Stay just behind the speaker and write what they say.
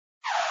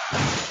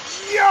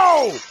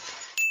Yo!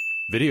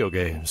 Video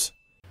games.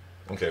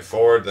 Okay,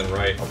 forward, then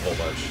right, a whole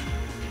bunch.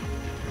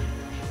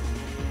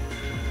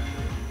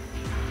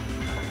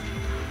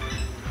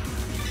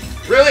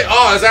 Really?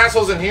 Oh, his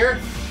asshole's in here?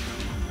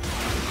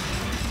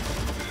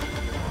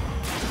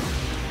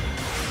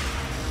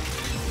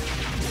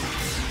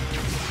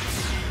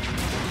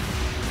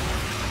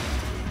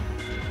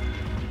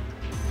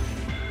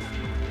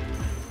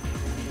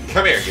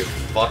 Come here, you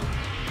fuck.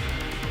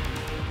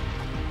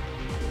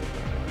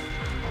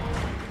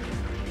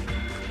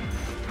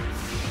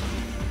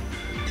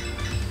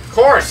 Of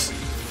course!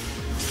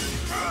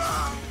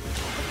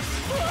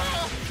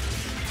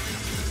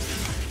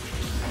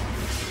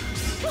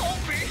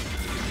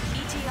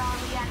 ETR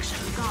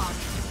reaction gone.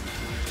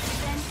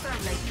 Stand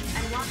firmly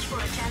and watch for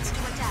a chance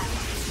to attack.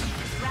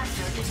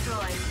 Raptor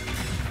destroyed.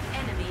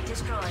 Enemy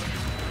destroyed.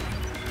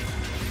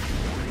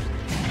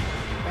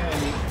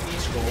 Enemy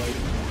destroyed.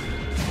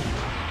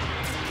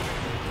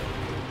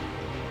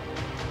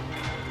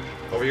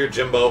 Over here,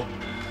 Jimbo.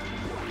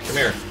 Come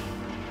here.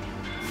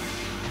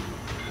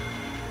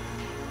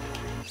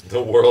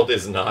 The world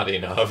is not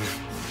enough.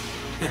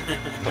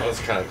 That was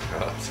kind of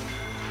cropped.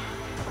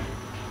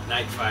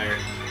 Nightfire.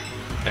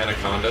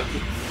 Anaconda.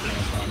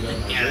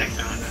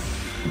 Anaconda.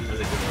 That was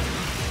a good one.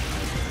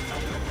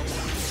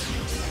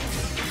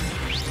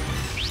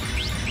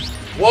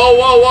 Whoa,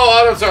 whoa,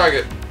 whoa, auto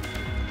target.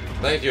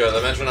 Thank you, the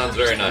Metronon's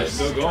very nice.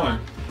 Still going.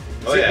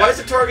 Oh, yeah. Why is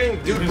it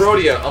targeting Dude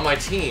Brodia on my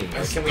team?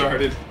 I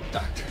started.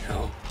 Doctor,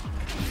 no.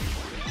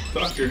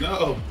 Doctor,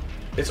 no.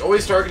 It's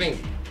always targeting.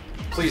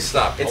 Please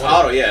stop. It's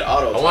auto, yeah,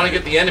 auto. I want to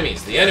get the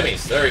enemies. The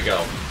enemies. There we go.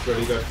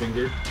 Freddy got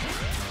fingered.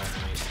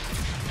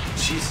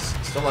 Jesus.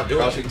 Still not doing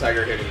Crouching it.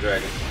 Tiger, Hidden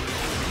Dragon.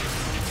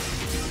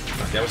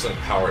 Okay, I'm just gonna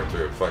power it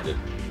through. Fuck it.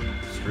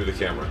 Screw the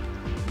camera.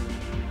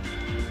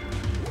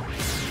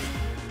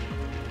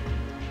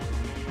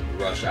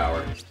 Rush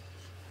Hour.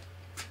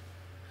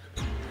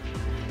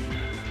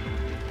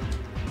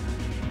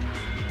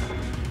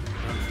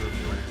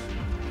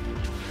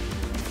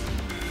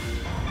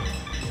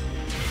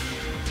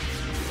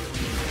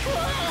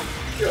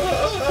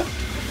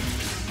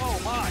 Oh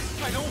my,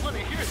 I don't want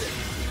to hear this.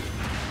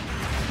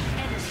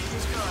 Enemy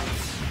destroyed.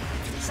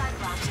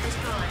 Cyclops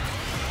destroyed.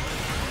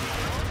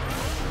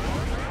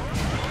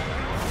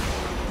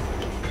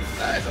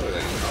 Nice, I was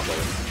in the combo.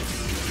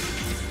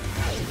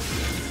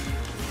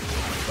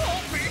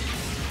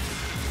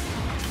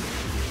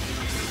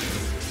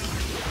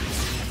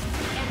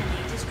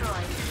 Enemy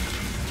destroyed.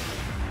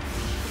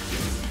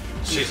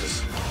 Jesus.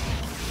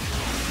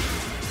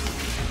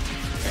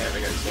 Man, I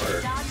got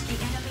smarter. Dodge the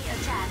enemy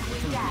attack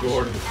with dash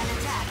Gordon. and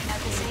attack at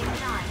the same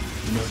time.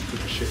 You must put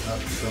the shit up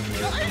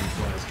somewhere when the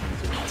flies come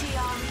through.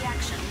 ETR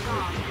reaction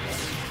gone.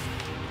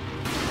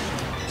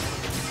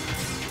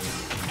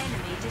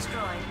 Enemy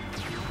destroyed.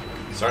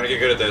 Starting to get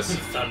good at this.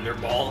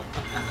 Thunderball.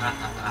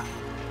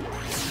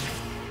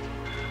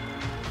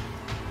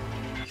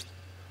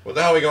 What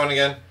the hell are we going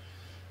again?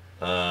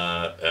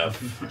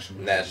 F.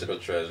 National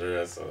Treasure,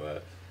 I saw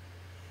that.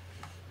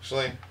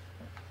 Actually,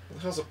 what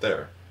the hell's up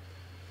there?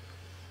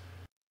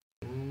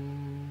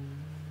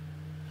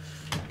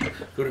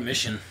 Go to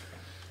mission.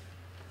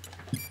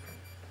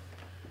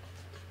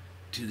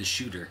 To the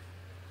shooter.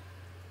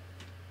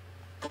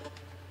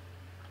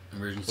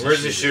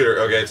 Emergency shooter.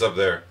 Okay, it's up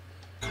there.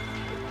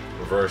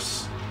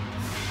 Reverse.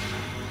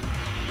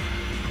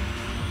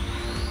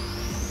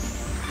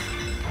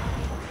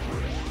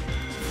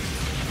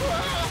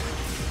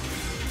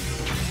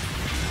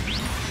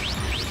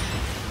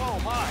 Oh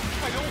my,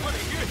 I don't want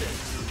to hear this.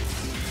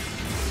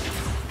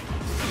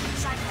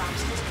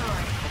 Cyclops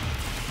destroyed.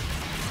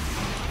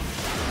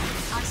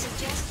 I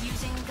suggest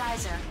using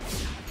Geyser.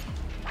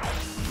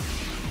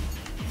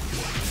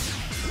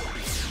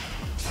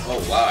 Oh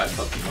wow, I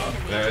fucked him up.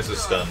 Yeah, it's a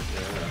stun.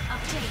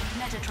 Obtain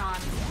Metatron.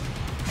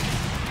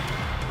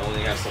 I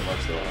only have so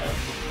much though.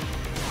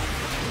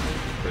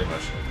 Pretty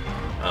much.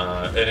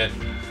 And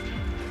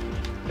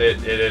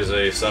it is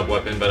a sub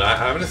weapon, but I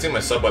haven't seen my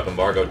sub weapon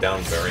bar go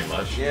down very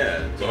much.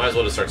 Yeah. So I might as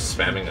well just start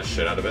spamming the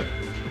shit out of it.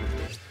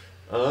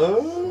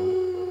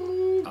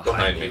 Oh,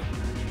 behind me.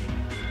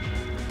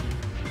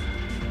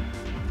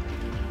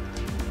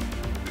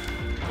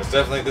 It's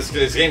definitely this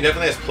game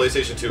definitely has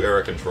PlayStation 2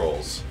 era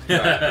controls.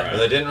 But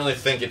they didn't really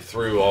think it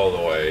through all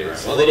the way.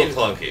 It's Well, a they little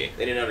didn't- clunky.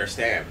 They didn't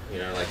understand. You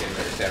know, like they didn't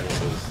understand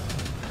what was.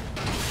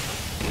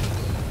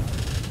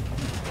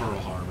 Pearl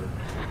Harbor.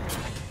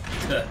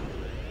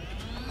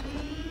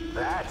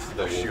 That's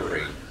The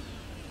shooter.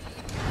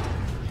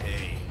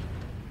 Hey,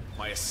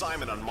 my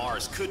assignment on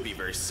Mars could be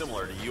very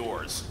similar to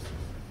yours.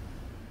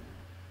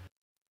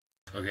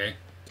 Okay.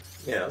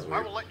 Yeah, that was I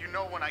weird. will let you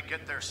know when I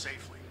get there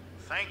safely.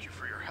 Thank you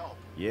for your help.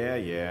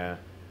 Yeah.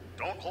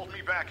 Don't hold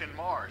me back in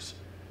Mars.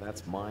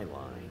 That's my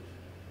line.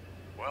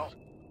 Well,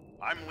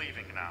 I'm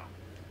leaving now.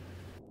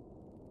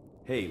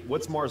 Hey,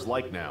 what's Mars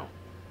like now?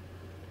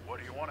 What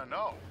do you want to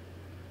know?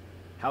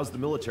 How's the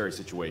military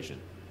situation?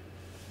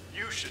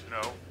 You should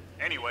know.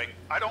 Anyway,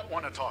 I don't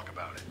want to talk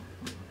about it.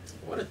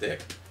 What a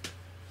dick.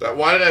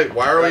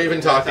 Why are we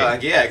even talking?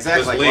 Yeah,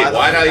 exactly. Just leave.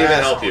 Why not even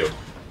help you?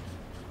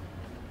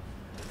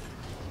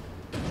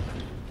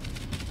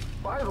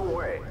 By the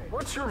way,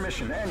 what's your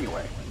mission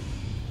anyway?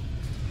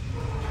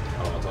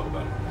 I don't want to talk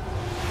about it.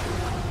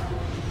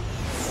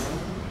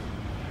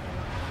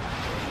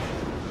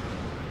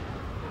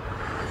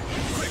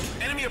 Quick,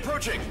 enemy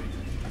approaching.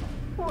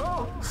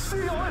 Well, see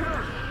you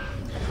later.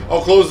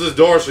 I'll close this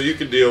door so you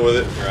can deal with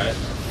it.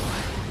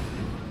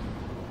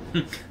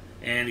 Right.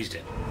 And he's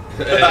dead.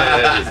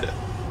 And he's dead.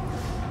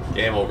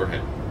 Game over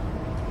him.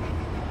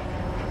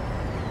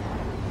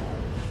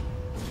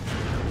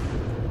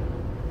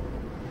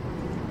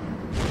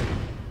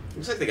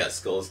 Looks like they got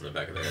skulls in the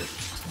back of their head.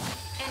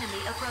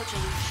 Enemy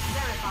approaching.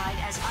 Verified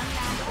as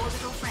unmanned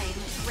orbital frame,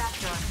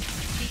 Raptor.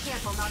 Be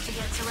careful not to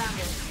get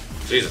surrounded.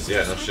 Jesus,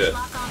 yeah, no shit.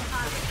 Lock on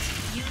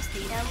targets. Use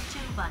the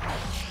L2 button.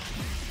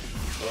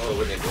 Oh,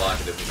 when they block,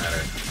 it doesn't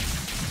matter.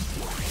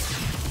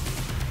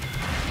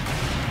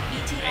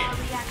 ETR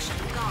reaction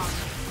gone.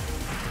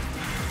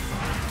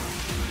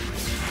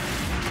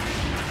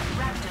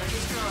 Raptor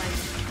destroyed.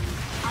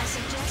 I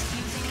suggest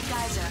using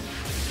Geyser.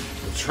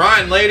 I'm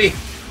trying, lady.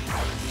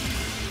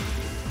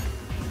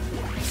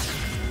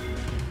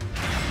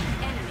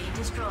 Enemy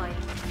destroyed.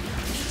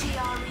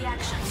 ETR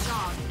reaction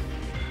gone.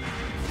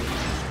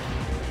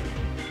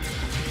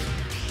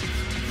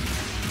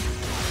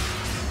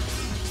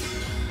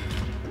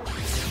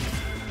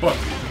 Fuck.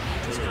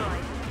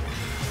 Destroyed.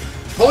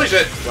 Holy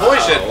shit! Holy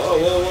shit! Whoa,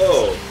 whoa,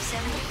 whoa.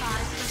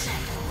 75%.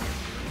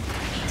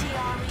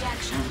 ETR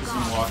reaction I'm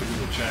gone. walking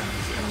through the chat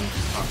because everyone's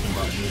just talking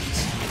about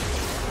movies.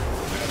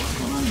 What's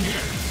going on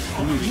here?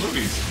 All these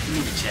movies.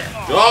 Movie chat.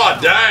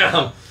 God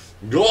damn!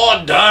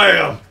 God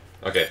damn!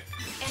 Okay.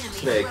 Enemy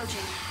Snake.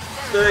 approaching.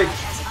 Snake.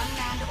 Verified as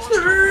unmanned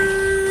orbital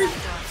frame,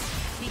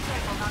 Raptor. Be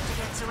careful not to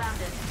get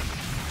surrounded.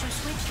 To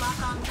switch lock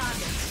on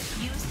targets,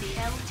 use the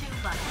L2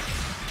 button.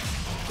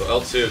 So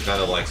L2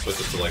 kind of like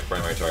switches to like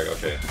primary target.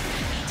 Okay.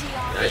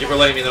 ETR Thank you for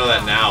letting me know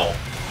that now.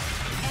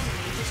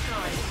 Enemy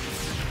destroyed.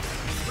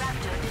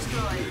 Raptor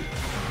destroyed.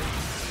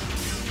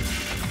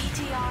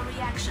 ETR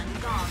reaction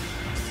gone.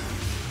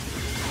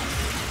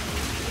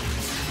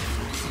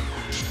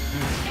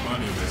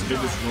 Funny, let's get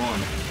this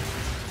going.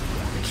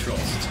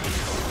 Controls.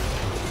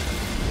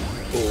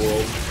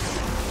 Cool.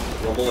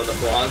 Rumble in the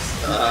Bronx.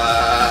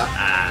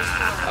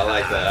 I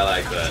like that. I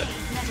like that.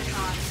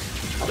 Metatron.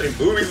 How many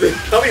movies?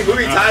 How many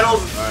movie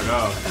titles? I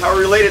know. How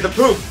related to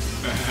poop?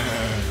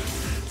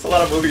 It's a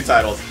lot of movie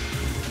titles.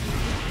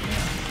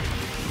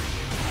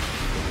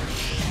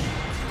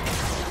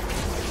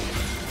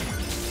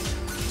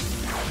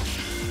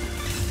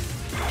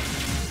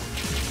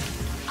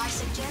 I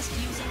suggest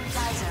using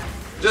Geyser.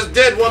 Just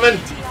did, woman.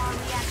 ETR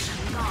reaction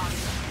gone.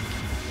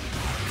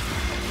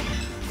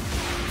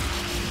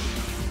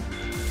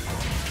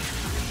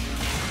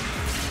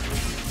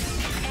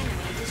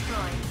 Enemy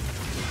destroyed.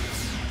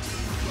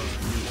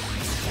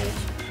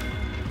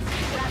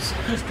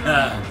 Raptor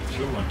destroyed.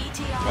 Good one.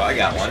 ETR Well, I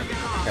got one. reaction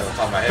Got gone. the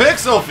top of my head.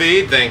 Pixel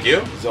feed, thank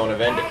you. Zone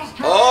of Enders.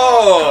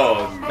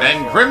 Oh!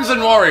 And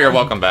Crimson Warrior,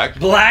 welcome back.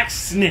 Black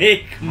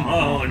Snake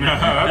Moan.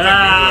 That's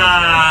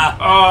Ah.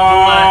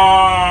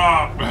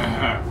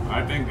 Oh!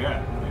 I think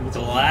that.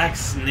 Black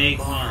Snake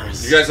Moan.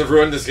 You guys have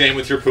ruined this game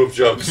with your poop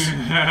jokes.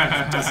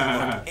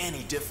 Doesn't look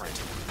any different.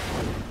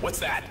 What's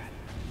that?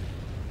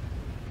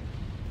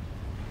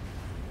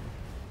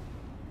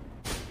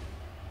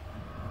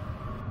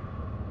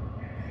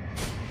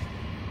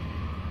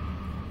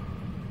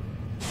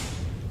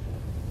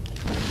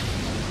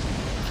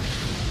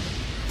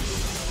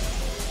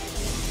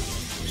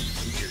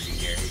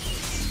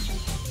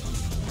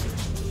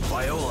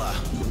 Viola.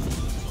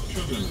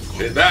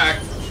 Get back.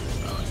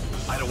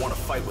 I don't want to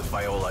fight with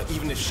Viola,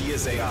 even if she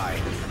is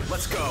AI.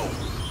 Let's go.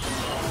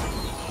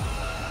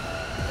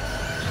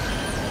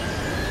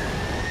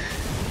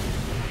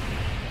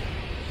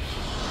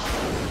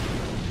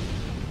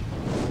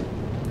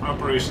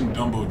 Operation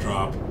Dumbo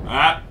Drop.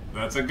 Ah,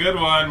 that's a good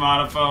one,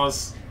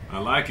 Monofos. I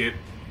like it.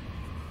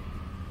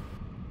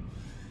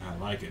 I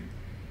like it.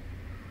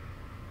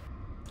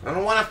 I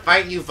don't want to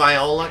fight you,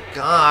 Viola.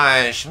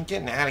 Gosh, I'm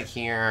getting out of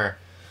here.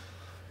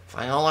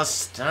 Viola,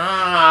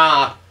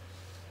 stop.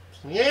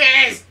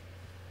 Yes!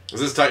 Is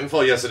this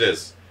Titanfall? Yes, it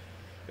is.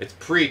 It's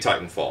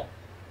pre-Titanfall.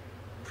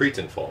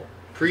 Pre-Titanfall.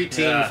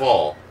 Pre-Teen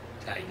Fall.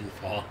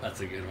 Titanfall.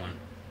 That's a good one.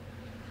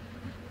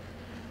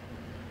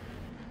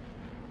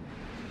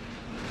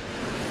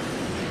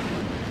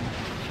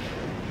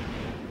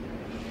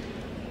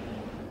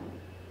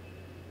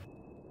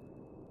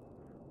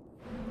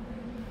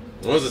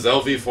 What was this,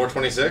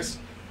 LV-426?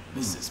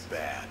 This is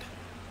bad.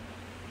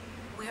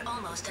 We're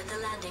almost at the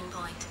landing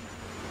point.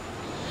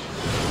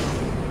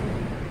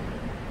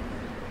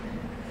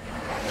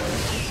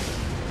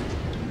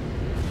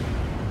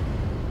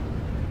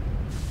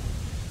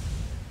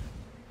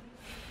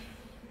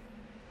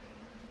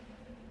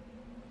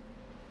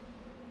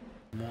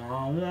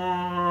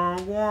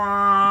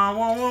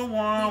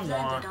 We've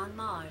landed on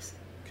Mars.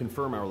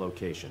 Confirm our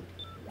location.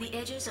 The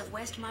edges of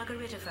West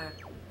Margaritifer,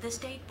 the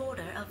state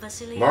border of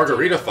Vasilia.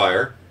 Margarita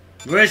Fire.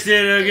 Wish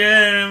it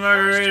again in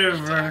First, you Margarita.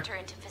 need to enter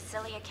into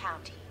Visalia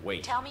County.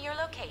 Wait. Tell me your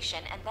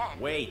location and then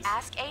Wait.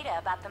 ask Ada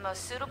about the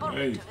most suitable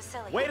route to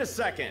Visalia. Wait a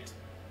second.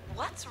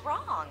 What's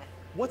wrong?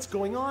 What's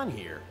going on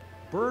here?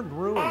 Burned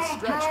ruins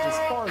stretched as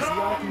far as the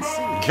eye can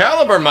see.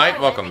 Caliber Mike,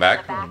 welcome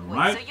back.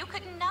 So you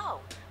couldn't know.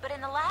 But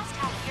in the last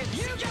half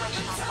year, the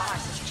situation on Mars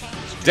has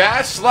changed.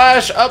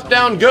 Dash / up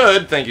down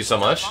good. Thank you so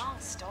much. Long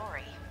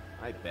story.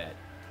 I bet.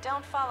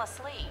 Don't fall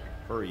asleep.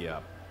 Hurry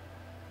up.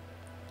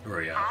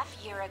 Hurry up. Half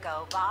year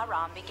ago,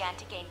 Bahram began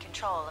to gain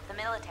control of the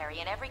military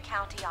in every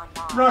county on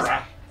Mars.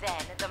 Rah-rah.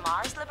 Then, the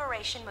Mars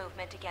Liberation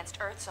Movement against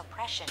Earth's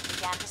oppression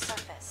began to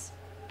surface.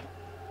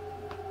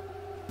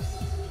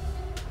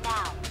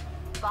 Now,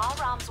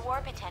 Bahram's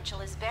war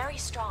potential is very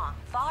strong,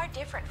 far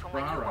different from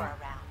when you were around.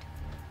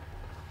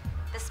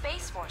 The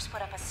Space Force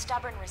put up a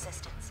stubborn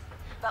resistance,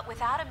 but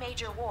without a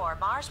major war,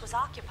 Mars was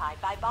occupied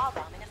by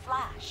Bahram in a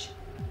flash.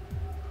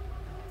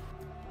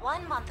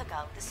 1 month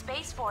ago, the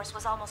Space Force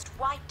was almost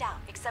wiped out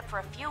except for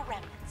a few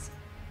remnants.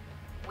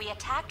 We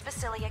attacked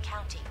Visalia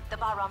County, the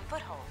Bahram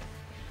foothold.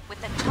 With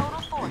the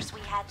total force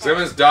we had there,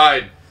 Simmons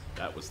died.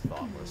 That was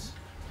thoughtless.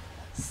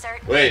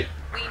 certainly, Wait.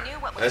 we knew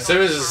what was And going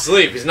Simmons to is happen.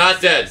 asleep. He's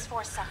not dead. Space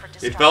Force suffered He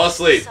destruction, fell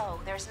asleep. So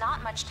there's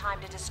not much time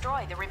to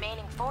destroy the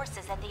remaining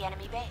forces at the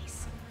enemy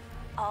base.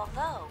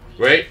 Although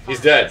we Wait, did he's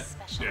find dead. a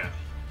special- Yeah.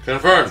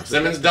 Confirmed.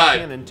 Simmons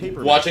died.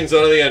 Watching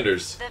Zone of the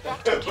Enders. The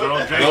vector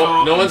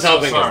No one's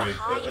helping him. Sorry.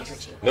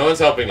 No one's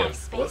helping him.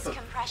 What the?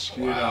 Compression.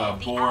 Dude, The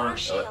outer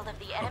shield of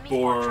the enemy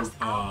fortress Wait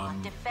a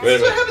That's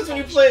minute. what happens when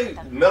you play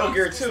Metal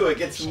Gear 2. It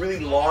gets really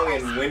long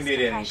and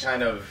winded and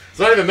kind of... It's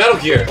not even Metal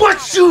Gear.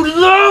 But you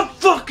love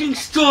fucking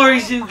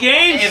stories in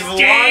games, As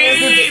long as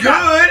it's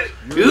good!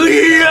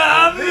 You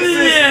love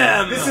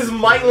them! This is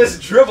mindless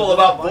drivel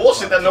about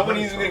bullshit that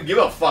nobody's even gonna give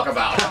a fuck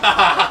about.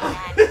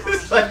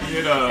 It's like,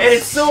 and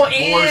it's so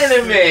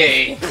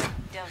anime!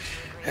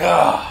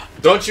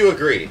 Don't you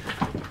agree?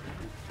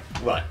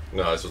 What?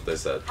 No, that's what they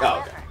said. Oh,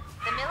 okay.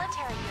 The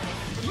military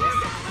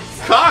unit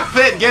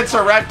Cockpit gets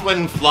erect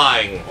when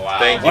flying. Wow.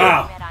 Thank you.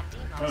 Wow.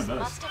 must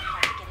have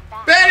come to get it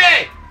back.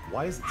 Benny!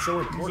 Why is it so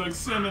He's important? like,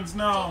 Simmons,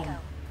 no.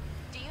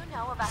 Do you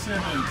know about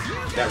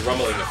Simmons. That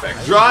rumbling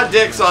effect. Draw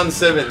dicks on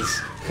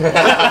Simmons.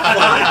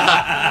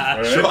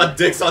 Draw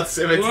dicks on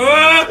Simmons.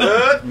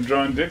 I'm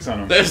drawing dicks on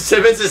him. If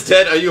Simmons is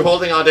dead, are you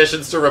holding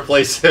auditions to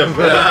replace him?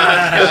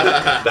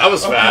 That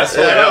was fast.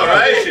 I know,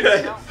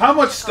 right? How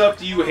much stuff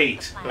do you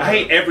hate? I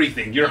hate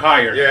everything. You're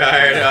hired. Yeah,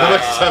 I know. How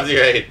much stuff do you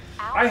hate?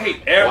 I hate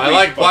Well, everything. I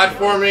like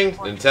platforming,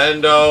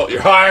 Nintendo. You're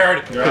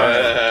hired.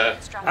 I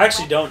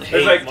actually don't hate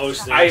It's like, most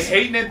things. I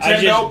hate Nintendo,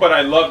 I just- but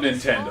I love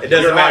Nintendo. It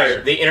doesn't You're matter.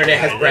 hired. The internet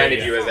has Yeah, branded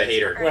yeah. you as a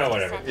hater. Well,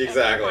 whatever.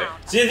 Exactly.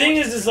 See, the thing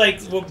is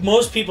like, what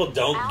most people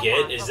don't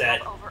get is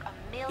that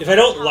if I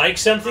don't like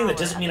something, that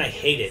doesn't mean I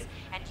hate it.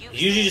 It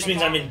usually just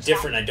means I'm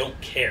indifferent. I don't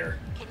care.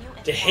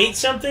 To hate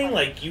something,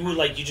 like you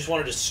just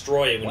want to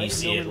destroy it when you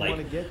see it.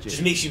 Like,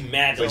 just makes you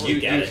mad to Like you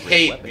look at it.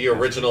 hate the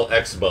original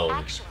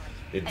X-Bone.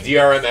 The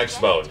DRM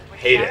X-Bone.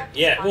 Hate it.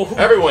 Yeah. Well,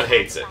 Everyone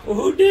hates it.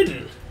 who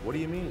didn't? What do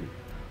you mean?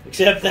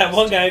 Except that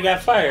one guy who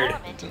got fired,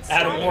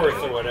 Adam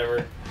Worth or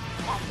whatever.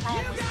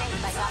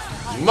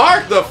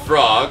 Mark the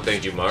Frog.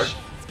 Thank you, Mark.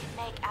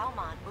 Make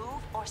Almon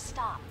move or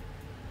stop.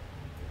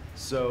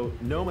 So,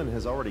 Noman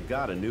has already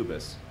got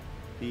Anubis.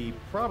 He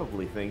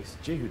probably thinks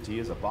Jehuti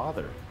is a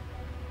bother.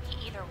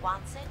 He either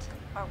wants it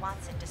or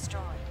wants it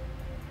destroyed.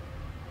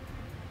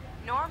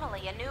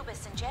 Normally,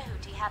 Anubis and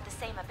Jehuti have the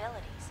same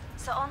abilities,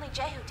 so only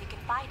Jehuti can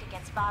fight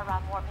against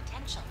Bahram war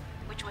potential,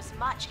 which was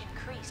much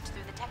increased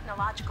through the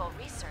technological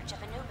research of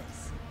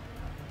Anubis.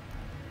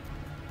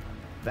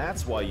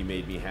 That's why you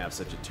made me have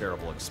such a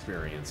terrible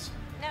experience.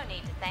 No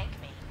need to thank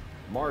me.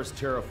 Mars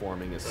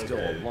terraforming is still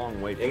a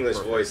long way from English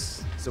perfect,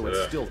 voice. so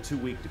it's still too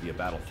weak to be a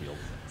battlefield.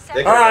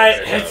 They All right,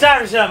 could've- it's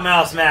time for something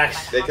else,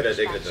 Max. They could have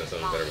done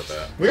something better with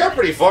that. We got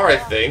pretty far, I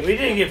think. We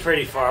didn't get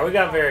pretty far. We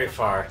got very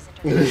far.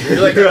 You're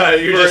like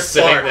You're just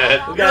saying part.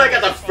 that. You're like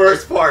at the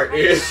first part.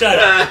 Shut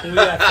up. We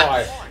got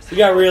far. We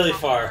got really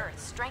far.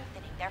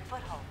 Strengthening their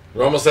foothold.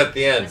 We're almost at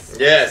the end.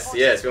 Yes,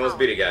 we almost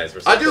beat it, guys.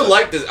 We're so I do close.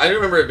 like this. I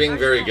remember it being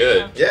very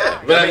good.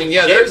 Yeah, But I mean,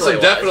 yeah, there's some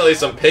gameplay-wise. definitely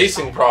some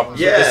pacing problems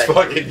with this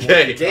fucking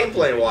game.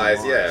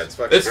 Gameplay-wise, yeah, it's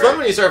fucking It's great. fun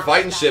when you start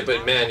fighting shit,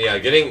 but man, yeah,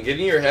 getting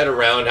your head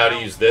around how to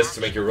use this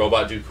to make your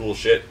robot do cool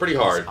shit, pretty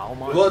hard.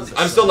 Well,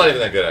 I'm still not even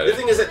that good at the it.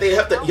 thing is that you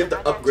have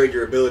to upgrade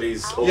your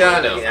abilities. Over Yeah, I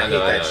and know, over I again. know,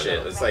 hate I that know, shit.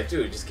 I know. It's like,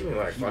 dude, just give me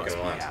what I fucking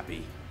want.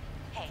 Happy.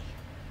 Hey,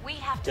 we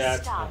have to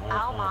That's- stop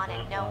Almon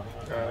and Noman.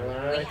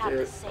 We have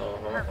the same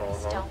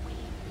purpose, don't we?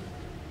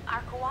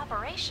 Our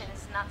cooperation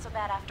is not so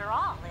bad after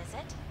all, is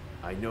it?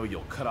 I know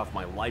you'll cut off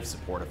my life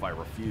support if I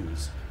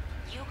refuse.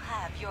 You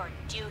have your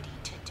duty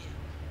to do.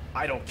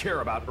 I don't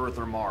care about Earth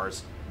or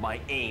Mars. My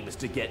aim is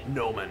to get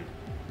Noman.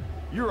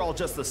 You're all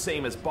just the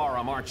same as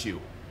Bahram, aren't you?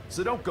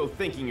 So don't go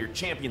thinking you're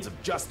champions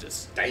of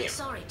justice. Damn.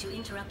 Sorry to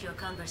interrupt your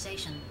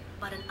conversation,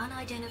 but an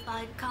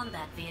unidentified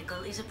combat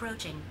vehicle is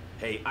approaching.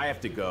 Hey, I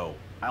have to go.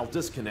 I'll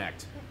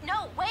disconnect.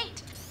 No,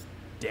 wait!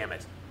 Damn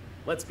it.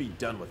 Let's be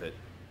done with it.